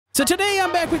So today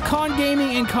I'm back with Con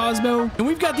Gaming and Cosmo, and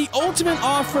we've got the ultimate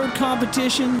off-road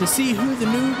competition to see who the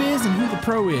noob is and who the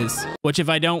pro is. Which if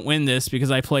I don't win this,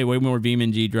 because I play way more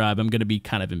BeamNG Drive, I'm gonna be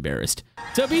kind of embarrassed.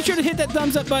 So be sure to hit that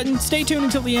thumbs up button, stay tuned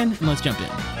until the end, and let's jump in.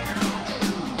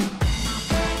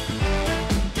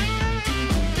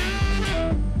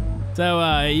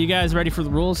 So you guys ready for the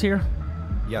rules here?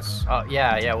 Yes.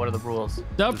 Yeah. What are the rules?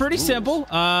 So pretty simple.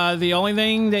 The only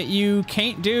thing that you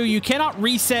can't do, you cannot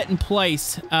reset in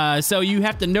place. So you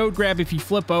have to node grab if you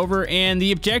flip over, and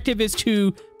the objective is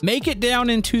to make it down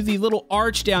into the little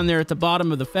arch down there at the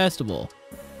bottom of the festival.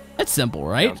 That's simple,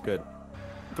 right? Sounds good.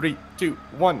 3, 2,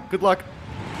 1. Good luck.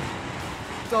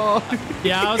 Oh.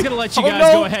 Yeah, I was gonna let you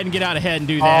guys go ahead and get out ahead and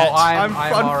do that. Oh, I'm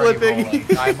front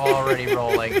flipping. I'm already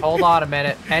rolling. Hold on a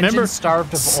minute. Engine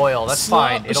starved of oil. That's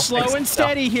fine. It'll slow fix and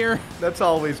steady here. That's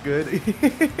always good.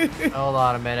 Hold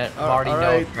on a minute. I'm already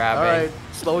node grabbing. All right.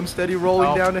 Slow and steady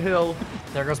rolling down the hill.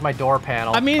 There goes my door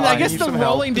panel. I mean, I guess the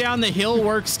rolling down the hill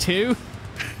works too.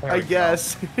 I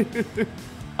guess.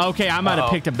 Okay, I might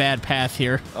have picked a bad path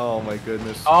here. Oh my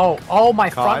goodness. Oh, my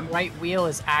front right wheel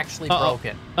is actually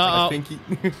broken. I think he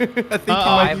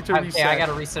might need to reset. Okay, I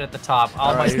gotta reset at the top.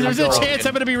 There's a chance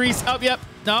I'm gonna be reset. Oh, yep.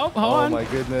 No, hold on. Oh my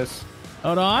goodness.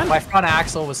 Hold on. My front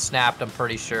axle was snapped, I'm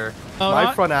pretty sure.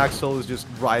 My front axle is just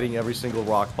riding every single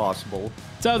rock possible.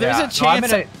 So there's a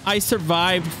chance I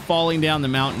survived falling down the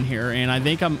mountain here, and I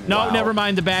think I'm... No, never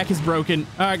mind. The back is broken.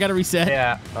 All right, I got to reset.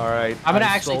 Yeah. All right. I'm going to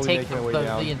actually take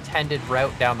the intended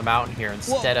route down the mountain here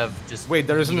instead of just... Wait,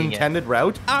 there is an intended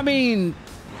route? I mean...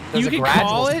 There's you can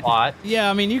call it.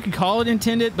 Yeah, I mean, you can call it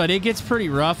intended, but it gets pretty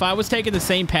rough. I was taking the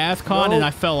same path, Con, and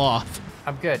I fell off.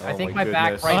 I'm good. I think my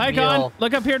goodness. back right wheel... Hi, Con.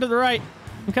 Look up here to the right.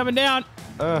 I'm coming down.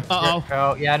 Uh-oh.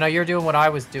 Oh, yeah, no, you're doing what I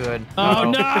was doing. Oh,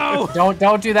 no!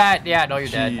 Don't do that. Yeah, no, you're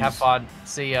dead. Have fun.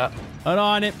 See ya. Hold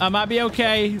on. I might be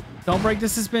okay. Don't break the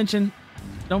suspension.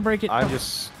 Don't break it. I'm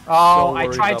just I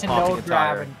tried to node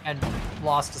grab and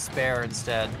lost a spare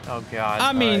instead. Oh, God.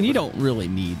 I mean, you don't really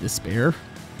need the spare.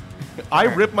 I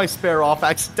ripped my spare off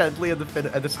accidentally at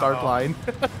the start line.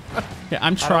 Yeah,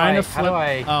 I'm trying to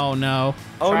flip. Oh, no.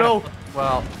 Oh, no.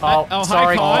 Well, Hi,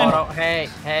 sorry. Con.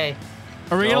 Hey.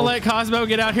 Are we gonna let Cosmo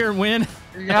get out here and win?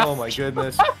 Yeah. Oh my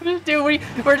goodness. Dude,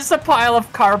 we're just a pile of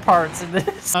car parts in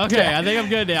this. Okay, I think I'm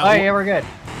good now. Oh yeah, we're good.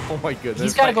 Oh my goodness.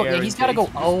 He's gotta go. He's gotta go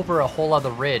over a whole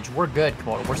other ridge. We're good,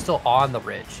 Camodo. We're still on the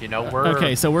ridge. You know, we're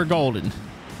okay. So we're golden.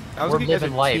 We're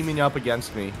living life. Teaming up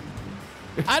against me.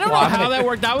 I don't know how that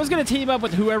worked. I was gonna team up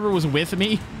with whoever was with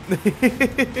me, and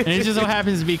it just so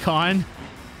happens to be Con.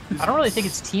 I don't really think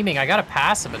it's teaming. I gotta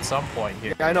pass him at some point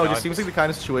here. Yeah, I know. It just seems like the kind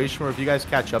of situation where if you guys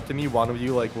catch up to me, one of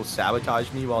you will sabotage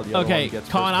me while the other one gets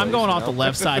Con, I'm going off the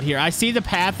left side here. I see the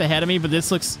path ahead of me, but this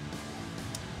looks...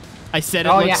 I said it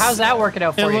looks... Oh, yeah. How's that working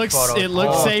out for you, Camodo? It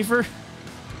looks safer.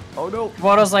 Oh, no.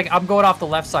 Camodo's like, I'm going off the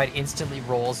left side, instantly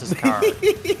rolls his car.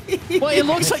 Well, it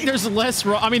looks like there's less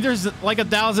rock. I mean, there's like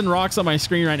 1,000 rocks on my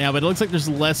screen right now, but it looks like there's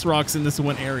less rocks in this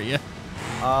one area.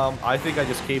 I think I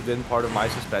just caved in part of my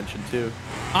suspension, too.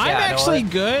 I'm actually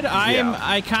good.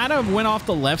 I kind of went off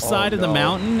the left side of the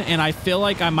mountain, and I feel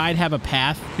like I might have a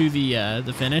path to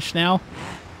the finish now.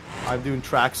 I'm doing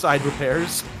trackside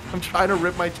repairs. I'm trying to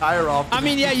rip my tire off. I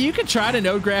mean, yeah, you could try to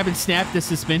node grab and snap the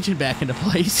suspension back into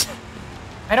place.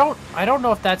 I don't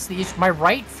know if that's the issue. My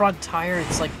right front tire,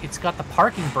 it's got the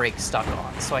parking brake stuck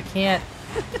on, so I can't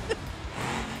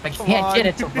get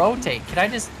it to rotate. Can I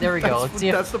just? There we go. Let's see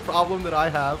if that's the problem that I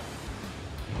have.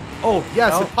 Oh,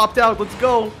 yes, it popped out. Let's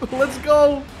go. Let's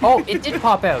go. Oh, it did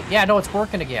pop out. Yeah, no, it's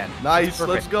working again. Nice.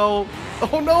 Let's go.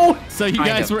 Oh, no. So you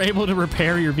guys were able to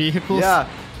repair your vehicles? Yeah.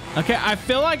 Okay, I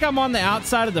feel like I'm on the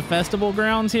outside of the festival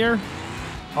grounds here.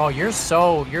 Oh, you're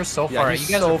so far. You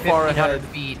guys are far 1,500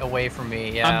 feet away from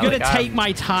me. Yeah, I'm going to take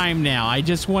my time now. I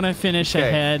just want to finish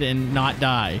ahead and not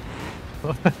die.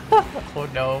 Oh,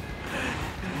 no.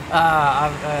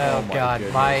 Oh, God.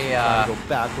 Goodness. I'm go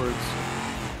backwards.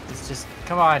 Just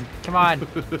come on,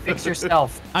 fix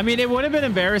yourself. I mean, it would have been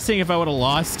embarrassing if I would have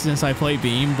lost since I play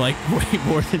Beam like way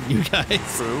more than you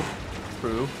guys.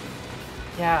 True.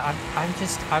 Yeah, I'm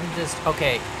just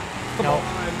okay. Come on.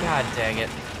 God dang it.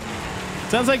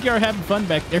 Sounds like you're having fun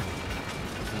back there.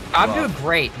 I'm doing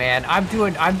great, man. I'm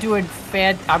doing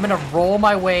I'm gonna roll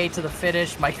my way to the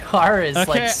finish. My car is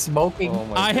like smoking.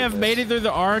 I have made it through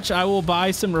the arch. I will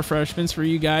buy some refreshments for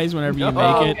you guys whenever you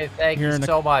make it. Thank you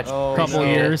so much. Couple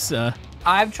years.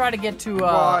 I'm trying to get to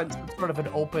sort of an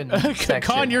open section.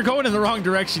 Con, you're going in the wrong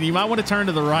direction. You might want to turn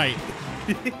to the right.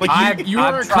 Like you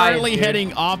are currently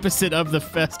heading opposite of the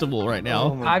festival right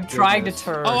now. I'm trying to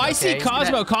turn. Oh, I see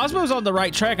Cosmo. Cosmo's on the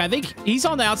right track. I think he's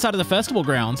on the outside of the festival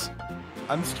grounds.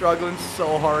 I'm struggling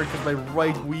so hard because my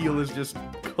right wheel is just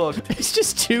cooked. It's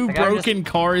just two broken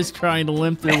cars trying to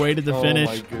limp their way to the finish.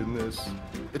 Oh my goodness.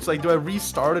 It's like, do I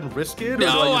restart and risk it?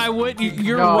 No, I would.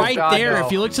 You're right there.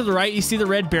 If you look to the right, you see the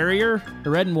red barrier, the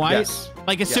red and white. Yes.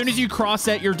 Like as soon as you cross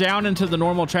that, you're down into the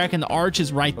normal track, and the arch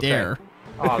is right there.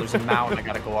 Oh, there's a mountain. I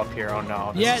gotta go up here. Oh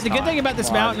no. Yeah, the good thing about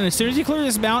this mountain, as soon as you clear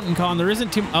this mountain, Colin, there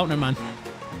isn't too. Oh, never mind.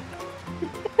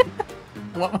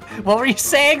 What were you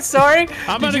saying? Sorry.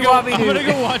 I'm gonna go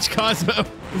watch Cosmo.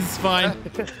 This is fine.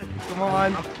 Come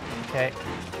on. Okay.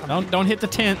 Don't hit the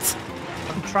tents.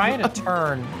 I'm trying to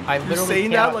turn. I literally You're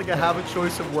saying that like I have a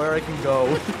choice of where I can go.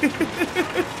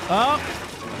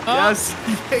 Yes.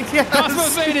 Yes.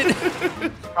 Cosmo made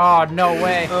it. Oh no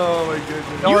way. Oh my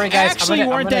goodness. Don't worry, guys. Actually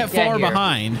weren't that far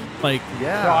behind. Like.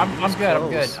 Yeah. No, I'm good. I'm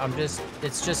good. I'm just.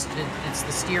 It's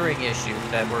the steering issue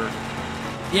that we're.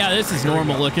 Yeah, this is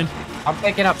normal looking. I'm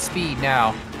picking up speed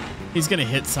now. He's gonna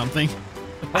hit something.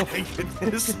 Oh my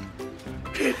goodness.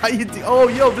 How you do? Oh,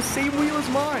 yo, the same wheel as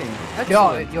mine.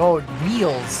 Yo,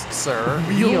 wheels, sir.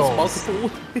 Wheels. Multiple.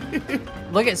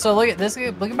 Look at this.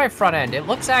 Look at my front end. It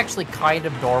looks actually kind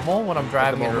of normal when I'm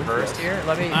driving in reverse here.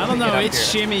 I don't know.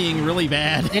 It's shimmying really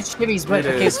bad. It shimmies, but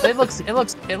okay. So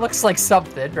it looks like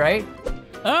something, right?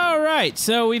 All right,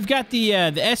 so we've got the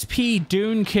SP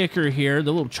Dunekicker here,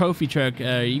 the little trophy truck.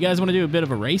 You guys want to do a bit of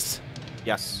a race?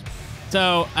 Yes.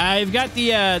 So I've got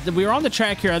we're on the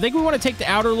track here. I think we want to take the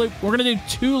outer loop. We're gonna do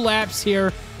 2 laps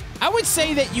here. I would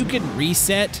say that you can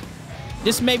reset.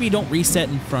 Just maybe don't reset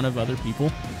in front of other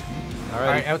people. All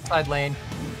right, outside lane.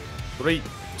 3,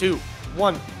 2,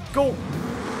 1, go. I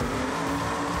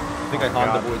think I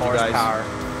Honda with you guys.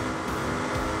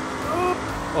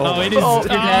 Oh, it is.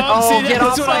 See,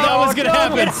 that's what I thought was gonna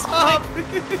happen.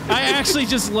 I actually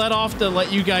just let off to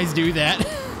let you guys do that.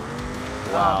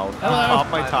 Wow. Hello. I popped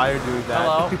my tire doing that.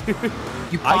 Hello.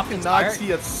 You I popped cannot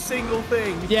see a single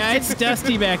thing. Yeah, it's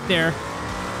dusty back there.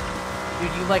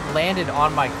 Dude, you like landed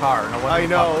on my car. No wonder I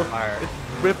know. You tire. It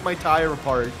ripped my tire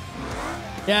apart.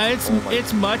 Yeah,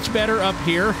 it's much better up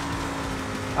here.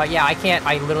 Yeah, I can't.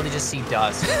 I literally just see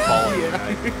dust falling.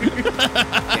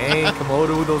 Dang,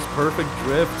 Camodo with those perfect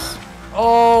drifts.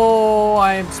 Oh,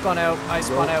 I spun out. I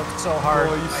spun out so hard.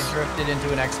 Nice. I drifted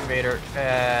into an excavator.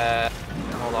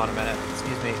 Hold on a minute.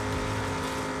 Excuse me.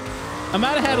 I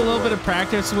might have had a little bit of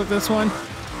practice with this one.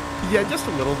 Yeah, just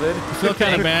a little bit. I feel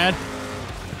kind of bad.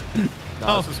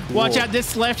 Nah, this is cool. Watch out.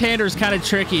 This left-hander is kind of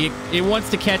tricky. It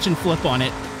wants to catch and flip on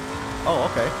it. Oh,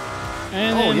 okay.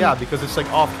 And oh, then, yeah, because it's like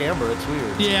off camera. It's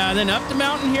weird. Yeah, and then up the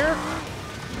mountain here.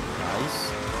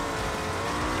 Nice.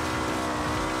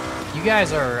 You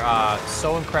guys are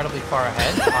so incredibly far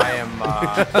ahead. I am.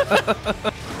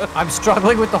 I'm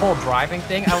struggling with the whole driving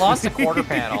thing. I lost the quarter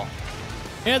panel.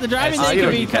 Yeah, the driving thing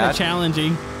can be kind of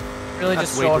challenging. Really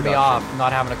just throwing me off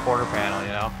not having a quarter panel, you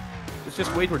know? It's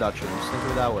just weight reduction. Just think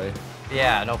of it that way.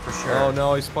 Yeah, no, for sure. Oh,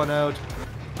 no, I spun out.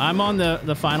 I'm on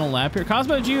the final lap here.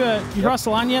 Cosmo, did you cross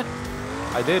the line yet?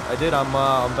 I did. I'm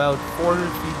about 400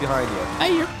 feet behind you.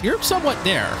 Hey, you're somewhat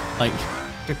there. Like,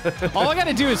 all I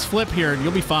gotta do is flip here and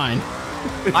you'll be fine.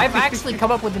 I've actually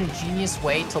come up with an ingenious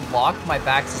way to lock my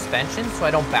back suspension so I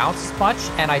don't bounce as much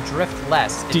and I drift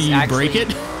less. Do you break it?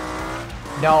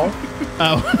 No.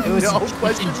 Oh. It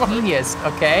was ingenious,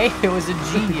 okay? It was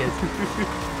ingenious.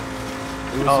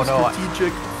 It was a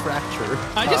strategic fracture.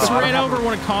 I just ran over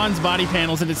one of Khan's body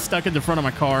panels and it's stuck in the front of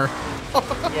my car.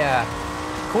 Yeah.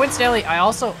 Coincidentally, I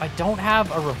don't have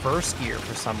a reverse gear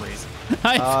for some reason.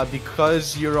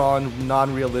 Because you're on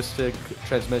non-realistic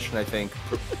transmission, I think.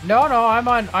 No, I'm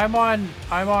on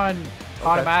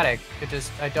automatic. It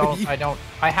just I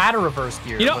had a reverse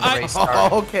gear when the race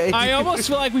started. Okay. I almost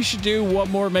feel like we should do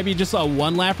one more, maybe just a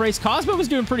 1 lap race. Cosmo was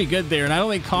doing pretty good there, and I don't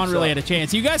think Khan really had a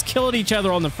chance. You guys killed each other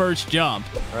on the first jump.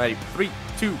 All right, 3,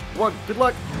 2, 1. Good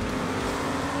luck.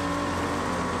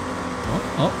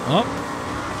 Oh.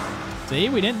 See,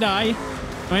 we didn't die.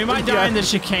 I mean, we might die in the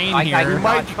chicane here. We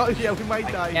might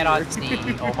die. I cannot see.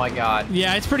 Oh my god.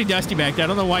 Yeah, it's pretty dusty back there. I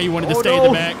don't know why you wanted to stay in the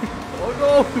back. Oh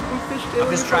no! I'm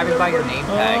just driving by your name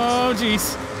tags. Oh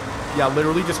jeez. Yeah,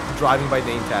 literally just driving by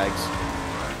name tags.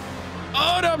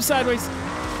 Oh no, I'm sideways.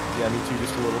 Yeah, me too,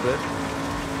 just a little bit.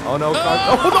 Oh no!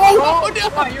 Oh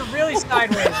no! Oh, you're really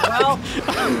sideways. Well.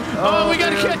 We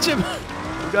gotta catch him.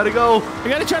 We gotta go. We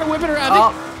gotta try to whip it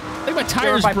around. I think my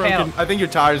tire's broken. I think your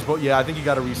tire's broken. Yeah, I think you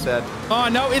gotta reset. Oh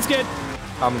no, it's good.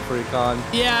 Coming for you, Con.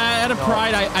 Yeah, out of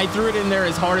pride, I threw it in there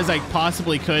as hard as I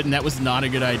possibly could, and that was not a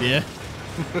good idea.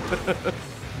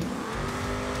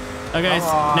 Okay,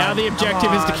 now the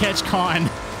objective is to catch Con.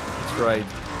 That's right.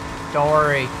 Don't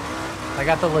worry. I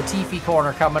got the Latifi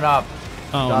corner coming up.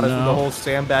 Oh, Got us no. with the whole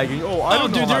sandbagging. Oh, I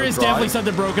don't know dude, how there to is drive. definitely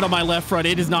something broken on my left front.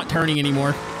 It is not turning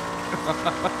anymore.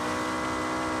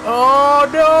 Oh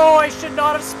no, I should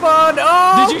not have spun.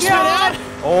 Oh, Did you spin out?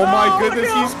 Oh my goodness,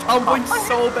 no. he's tumbling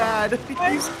so bad.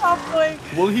 I'm tumbling.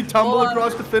 Will he tumble Hold on.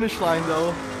 across the finish line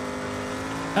though?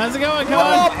 How's it going? Come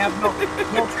I on.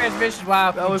 have no transmission.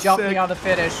 Wow, That you was jumped sick. me on the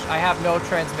finish. I have no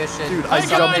transmission. Dude, I Hey,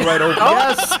 jumped guys. right over. Oh.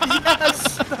 Yes,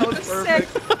 yes, that was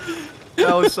perfect.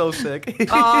 That was so sick.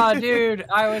 Ah, dude,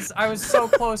 I was so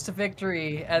close to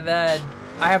victory, and then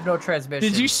I have no transmission.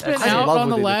 Did you spin That's it. out love on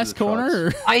the what they did to last the corner?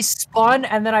 Or? I spun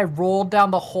and then I rolled down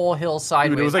the whole hill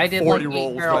sideways. Dude, it was like I did 40 like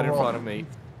rolls right in front of me.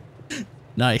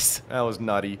 Nice. That was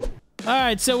nutty. All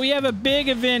right, so we have a big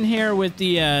event here with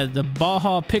the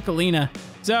Baja Piccolina.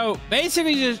 So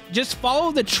basically, just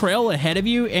follow the trail ahead of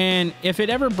you, and if it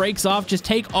ever breaks off, just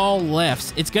take all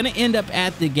lefts. It's gonna end up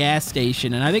at the gas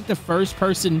station, and I think the first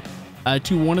person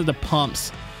to one of the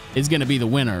pumps is gonna be the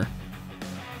winner.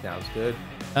 Sounds good.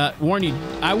 Warn you,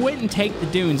 I wouldn't take the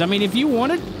dunes. I mean, if you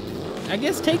wanted, I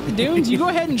guess take the dunes. You go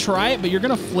ahead and try it, but you're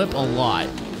gonna flip a lot.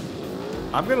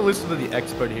 I'm gonna listen to the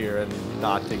expert here and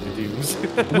not take the dunes.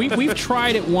 We've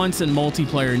tried it once in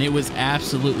multiplayer, and it was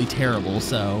absolutely terrible.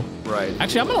 So, Right.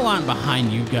 actually, I'm gonna line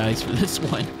behind you guys for this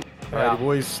one. Alright,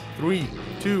 boys. 3,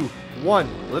 2, 1.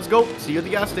 Let's go. See you at the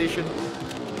gas station.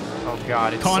 Oh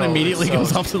god, it's Con so, immediately it's so,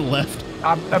 goes off to the left.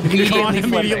 I'm immediately Con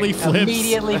flipping. immediately flips.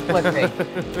 Immediately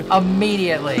flipping.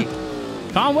 Immediately.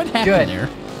 Con, what happened Good. there?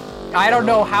 I don't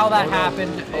know how that Oh, no.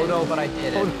 happened, Oh, no. but I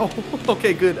did it. Oh no.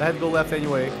 Okay, good. I had to go left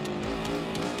anyway.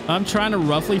 I'm trying to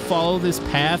roughly follow this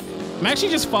path. I'm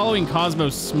actually just following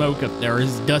Cosmo's smoke up there,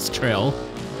 his dust trail.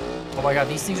 Oh my god,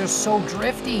 these things are so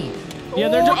drifty. Yeah,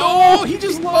 they're. He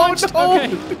just launched. no.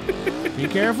 Okay. Be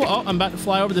careful. Oh, I'm about to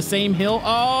fly over the same hill. Oh,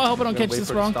 I hope I don't Gonna catch wait this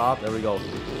for it to wrong. Stop. There we go.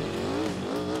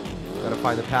 Gotta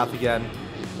find the path again.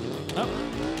 Oh,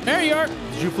 there you are.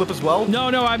 Did you flip as well? No,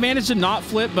 I managed to not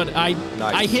flip, but I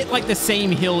Nice. hit like the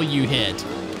same hill you hit.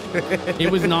 It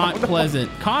was not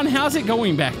pleasant. Con, how's it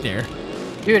going back there?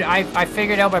 Dude, I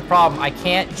figured out my problem. I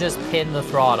can't just pin the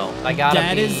throttle. I gotta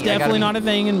That is definitely not a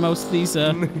thing in most of these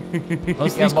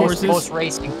courses. most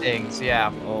racing things,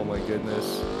 yeah. Oh my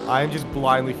goodness. I am just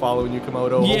blindly following you,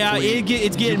 Komodo. Yeah, Hopefully it's you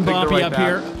getting picked the bumpy right up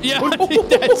path. here. Yeah, I think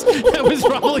that was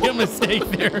probably a mistake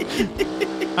there.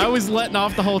 I was letting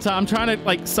off the whole time. I'm trying to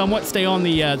like somewhat stay on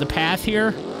the path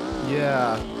here.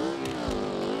 Yeah.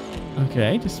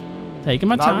 Okay, just taking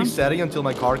my Not time. resetting until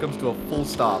my car comes to a full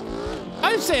stop.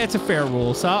 I'd say it's a fair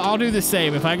rule, so I'll do the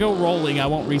same. If I go rolling, I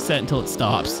won't reset until it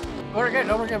stops. We're good.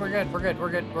 No, we're good. We're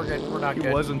not He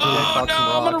good. was until he Oh caught no, some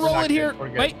I'm gonna rocks. roll Not it good. here. We're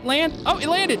good. Wait, land. Oh, it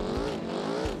landed.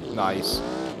 Nice.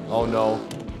 Oh no.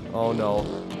 Oh no.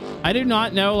 I do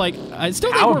not know. Like, I still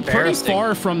think How we're pretty embarrassing.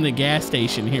 far from the gas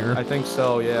station here. I think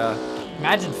so, yeah.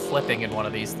 Imagine flipping in one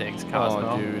of these things, Cosmo.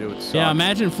 Oh, dude, it would suck. Yeah,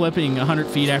 imagine flipping 100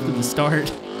 feet after the start.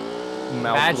 Mouthful of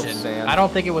Imagine. sand. I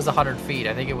don't think it was 100 feet.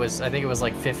 I think it was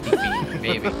like 50 feet,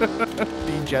 maybe.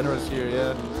 Being generous here,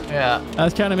 yeah. Yeah. I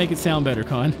was trying to make it sound better,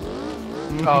 Con.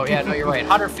 Oh yeah, no, you're right.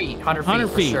 100 feet. 100 feet 100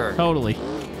 for feet, sure. totally.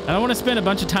 I don't want to spend a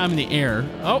bunch of time in the air.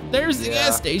 Oh, there's the Yeah.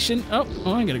 gas station. Oh,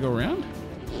 I gotta go around.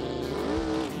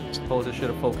 Suppose I should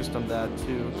have focused on that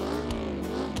too.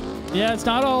 Yeah, it's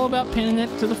not all about pinning it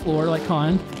to the floor like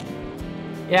Con.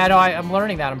 Yeah, no, I'm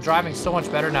learning that. I'm driving so much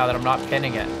better now that I'm not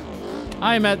pinning it.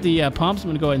 I am at the pumps. I'm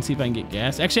gonna go ahead and see if I can get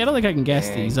gas. Actually, I don't think I can gas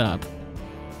Dang. these up.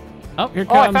 Oh, here it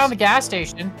Oh, comes. I found the gas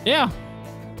station. Yeah.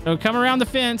 So come around the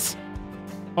fence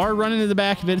or run into the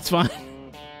back of it. It's fine.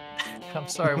 I'm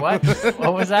sorry, what?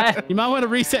 What was that? You might want to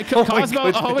reset Oh my Cosmo. I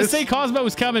would goodness. say Cosmo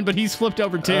was coming, but he's flipped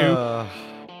over too.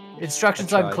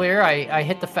 Instructions I tried. unclear. I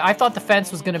hit the. I thought the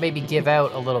fence was gonna maybe give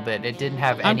out a little bit. It didn't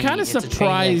have any. I'm kind of it's a chain link.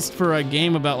 surprised for a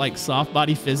game about like soft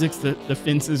body physics that the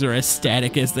fences are as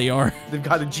static as they are. They've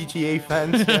got a GTA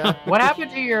fence, yeah. What happened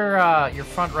to your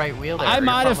front right wheel there? I Your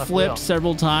might front have left flipped wheel?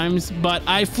 several times, but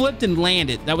I flipped and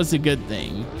landed. That was a good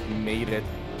thing. You made it.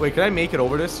 Wait, can I make it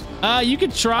over this? You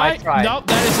could try. I tried. Nope,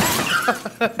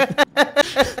 that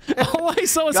is. All I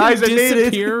saw was Guys, him I made it.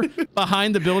 disappear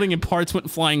behind the building and parts went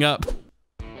flying up.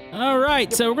 All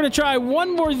right, so we're gonna try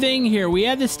one more thing here. We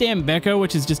have the Stambeco,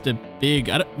 which is just a big.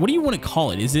 What do you want to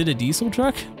call it? Is it a diesel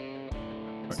truck?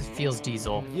 It feels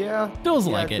diesel. Yeah. Feels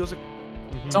yeah, like it. feels like-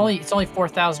 It's only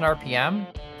 4,000 RPM.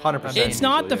 100%. It's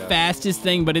not the usually, yeah. fastest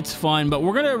thing, but it's fun. But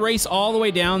we're gonna race all the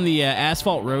way down the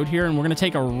asphalt road here, and we're gonna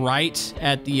take a right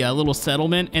at the little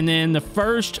settlement, and then the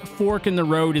first fork in the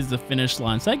road is the finish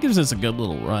line. So that gives us a good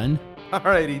little run.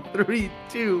 Alrighty, 3,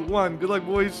 2, 1. Good luck,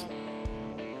 boys.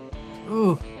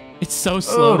 Ooh, It's so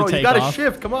slow to you take gotta off.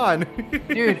 shift. Come on.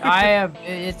 dude, I am.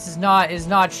 It's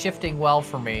not shifting well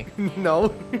for me.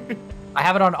 No. I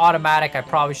have it on automatic. I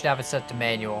probably should have it set to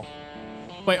manual.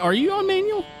 Wait, are you on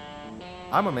manual?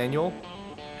 I'm a manual.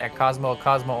 Yeah, Cosmo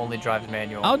only drives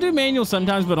manual. I'll do manual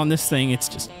sometimes, but on this thing, it's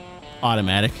just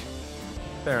automatic.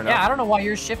 Fair enough. Yeah, I don't know why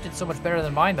yours shifted so much better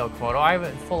than mine though, Camodo. I have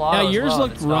it full auto. Yeah, as yours well,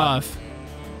 looked it's not. rough.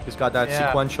 Just got that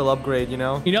sequential upgrade, you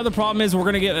know? You know, the problem is we're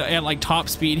going to get at like top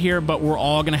speed here, but we're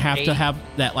all going to have to have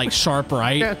that like sharp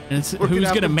right. And it's, who's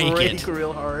going to make it?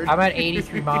 Real hard. I'm at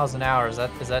 83 miles an hour. Is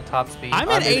that top speed? I'm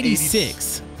at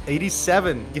 86.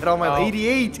 87. Get on my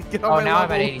 88. Get on my now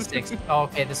level. I'm at 86. Oh,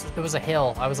 okay, it was a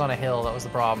hill. I was on a hill. That was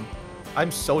the problem. I'm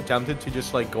so tempted to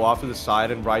just like go off to the side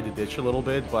and ride the ditch a little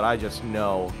bit, but I just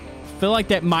know. I feel like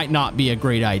that might not be a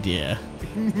great idea.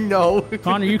 No.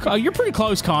 Connor, you're pretty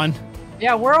close, Con.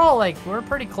 Yeah, we're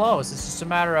pretty close. It's just a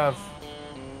matter of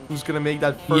who's gonna make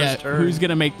that first turn. Who's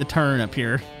gonna make the turn up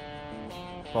here?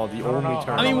 Well, the only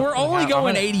turn. I mean, we're only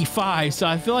going 85, so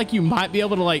I feel like you might be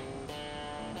able to like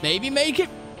maybe make it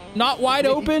not wide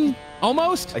open,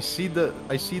 almost. I see the.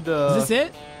 Is this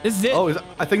it? This is it. Oh,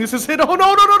 I think this is it. Oh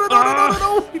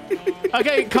no!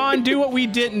 Okay, Con, do what we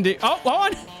didn't do. Oh,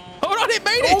 hold on, it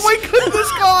made it. Oh my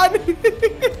goodness, Con!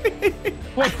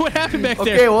 What happened back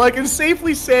there? Okay, well, I can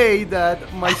safely say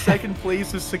that my second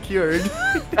place is secured.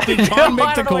 Did Con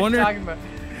make the corner?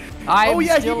 I'm he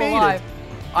still made alive. it.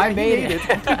 I made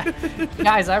it.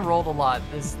 Guys, I rolled a lot.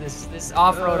 This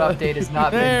off-road update is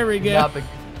not there we go.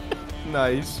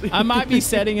 Nice. I might be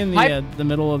setting in the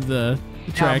middle of the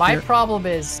track. My problem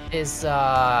is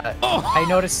I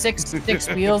noticed six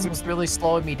wheels was really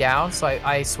slowing me down, so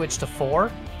I switched to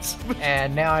 4,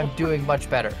 and now I'm doing much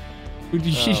better. Would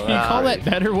you call that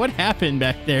better? What happened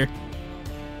back there?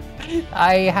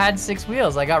 I had 6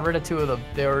 wheels. I got rid of 2 of them.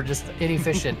 They were just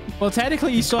inefficient. Well,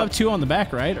 technically, you still have 2 on the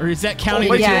back, right? Or is that counting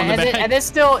the 2 on the back? And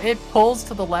it pulls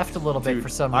to the left a little bit for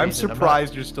some reason. I'm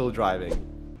surprised you're still driving.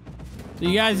 So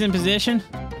you guys in position?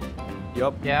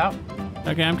 Yep. Yeah.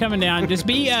 Okay, I'm coming down. Just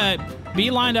be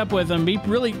lined up with him. Be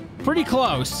really pretty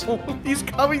close. Oh, he's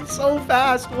coming so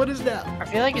fast. What is that? I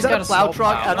feel like he's got a plow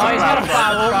truck. Oh, he's got a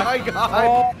plow truck. Oh my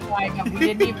god. Oh my god. We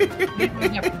didn't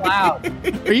even get plowed.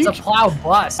 It's a plow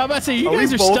bus. How about to say you are guys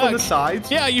we are both stuck on the sides?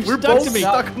 Yeah, we're both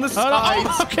stuck on the sides.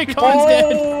 Oh, okay, Colin's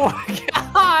dead. Oh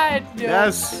god. No.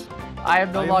 Yes. I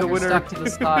am no longer stuck to the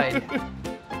side.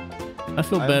 I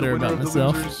feel better about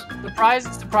myself.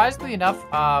 Surprisingly enough,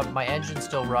 my engine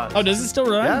still runs. Oh, does it still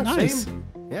run? Yeah, nice. same.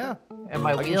 Yeah. And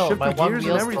my one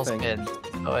wheel still spins.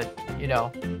 So it, you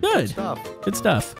know. Good stuff.